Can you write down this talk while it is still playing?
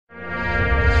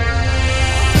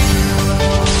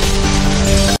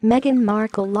Meghan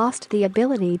Markle lost the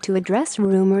ability to address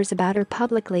rumours about her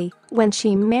publicly when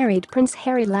she married Prince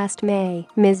Harry last May,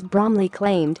 Ms Bromley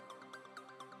claimed.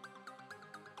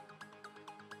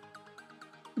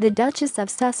 The Duchess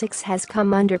of Sussex has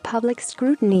come under public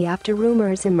scrutiny after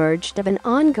rumours emerged of an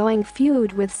ongoing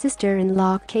feud with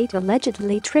sister-in-law Kate,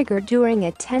 allegedly triggered during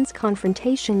a tense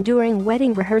confrontation during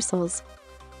wedding rehearsals.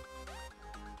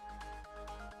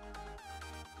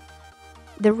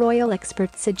 The royal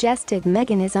expert suggested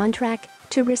Meghan is on track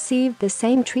to receive the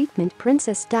same treatment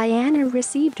Princess Diana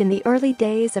received in the early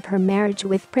days of her marriage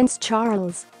with Prince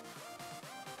Charles.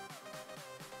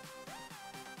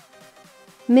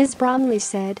 Ms Bromley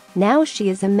said, "Now she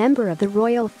is a member of the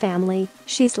royal family,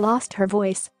 she's lost her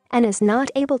voice and is not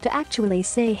able to actually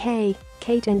say, 'Hey,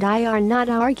 Kate and I are not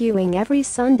arguing every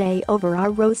Sunday over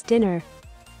our roast dinner.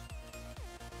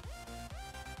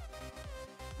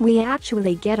 We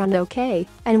actually get on okay,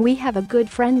 and we have a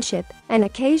good friendship, and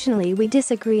occasionally we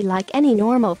disagree like any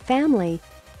normal family.'"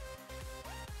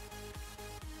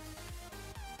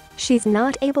 She's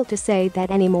not able to say that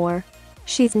anymore.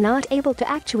 She's not able to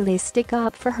actually stick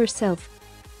up for herself.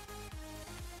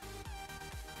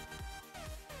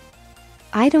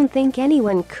 "I don't think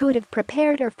anyone could have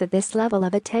prepared her for this level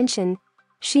of attention,"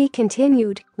 she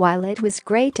continued. "While it was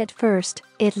great at first,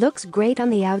 it looks great on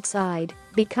the outside,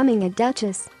 becoming a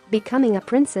duchess, becoming a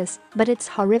princess, but it's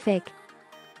horrific.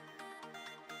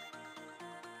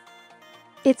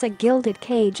 It's a gilded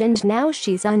cage and now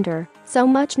she's under so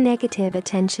much negative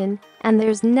attention, and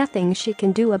there's nothing she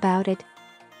can do about it.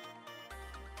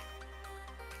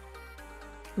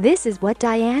 This is what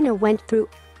Diana went through."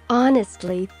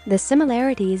 Honestly, the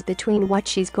similarities between what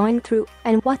she's going through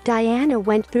and what Diana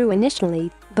went through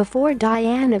initially, before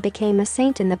Diana became a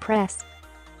saint in the press.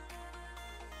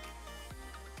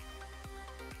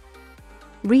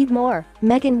 Read more.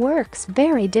 Meghan works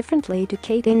very differently to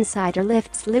Kate. Insider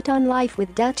lifts lit on life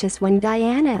with Duchess. When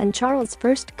Diana and Charles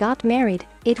first got married,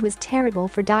 it was terrible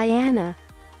for Diana.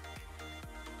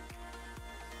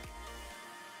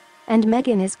 And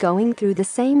Meghan is going through the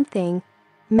same thing.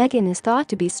 Meghan is thought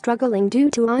to be struggling due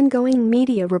to ongoing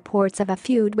media reports of a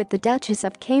feud with the Duchess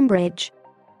of Cambridge.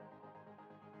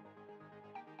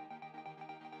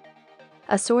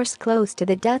 A source close to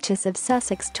the Duchess of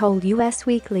Sussex told US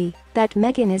Weekly that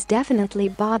Meghan is definitely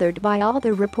bothered by all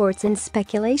the reports and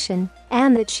speculation,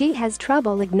 and that she has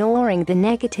trouble ignoring the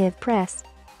negative press.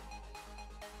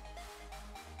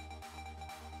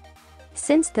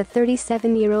 Since the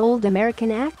 37-year-old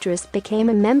American actress became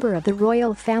a member of the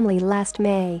royal family last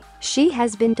May, she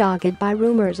has been dogged by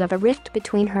rumors of a rift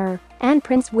between her and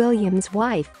Prince William's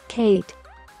wife, Kate.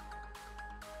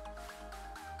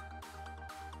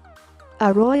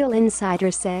 A royal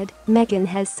insider said, "Meghan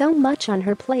has so much on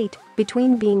her plate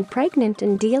between being pregnant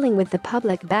and dealing with the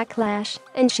public backlash,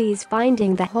 and she's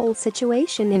finding the whole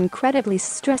situation incredibly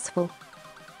stressful."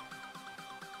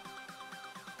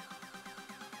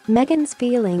 Meghan's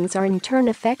feelings are in turn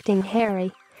affecting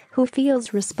Harry, who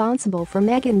feels responsible for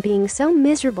Meghan being so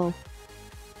miserable.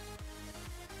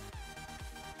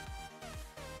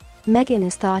 Meghan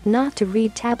is thought not to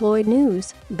read tabloid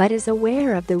news, but is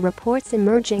aware of the reports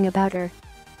emerging about her.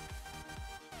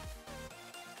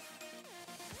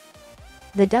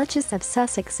 The Duchess of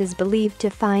Sussex is believed to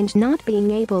find not being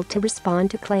able to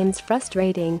respond to claims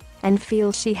frustrating and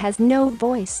feels she has no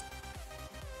voice.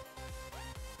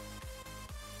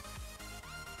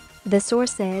 The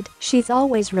source said she's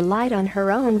always relied on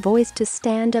her own voice to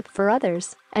stand up for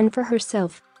others and for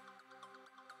herself.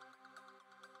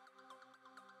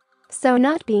 So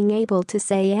not being able to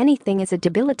say anything is a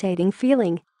debilitating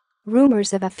feeling.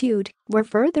 Rumours of a feud were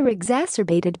further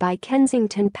exacerbated by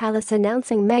Kensington Palace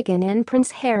announcing Meghan and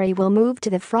Prince Harry will move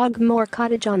to the Frogmore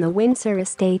Cottage on the Windsor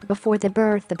Estate before the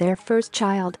birth of their first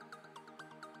child.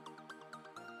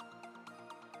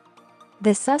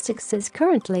 The Sussexes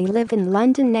currently live in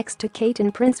London next to Kate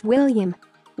and Prince William.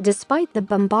 Despite the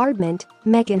bombardment,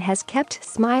 Meghan has kept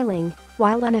smiling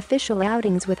while on official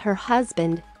outings with her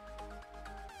husband.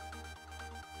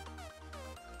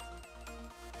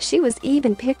 She was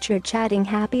even pictured chatting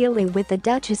happily with the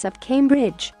Duchess of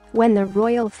Cambridge when the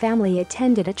royal family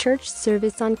attended a church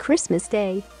service on Christmas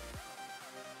Day.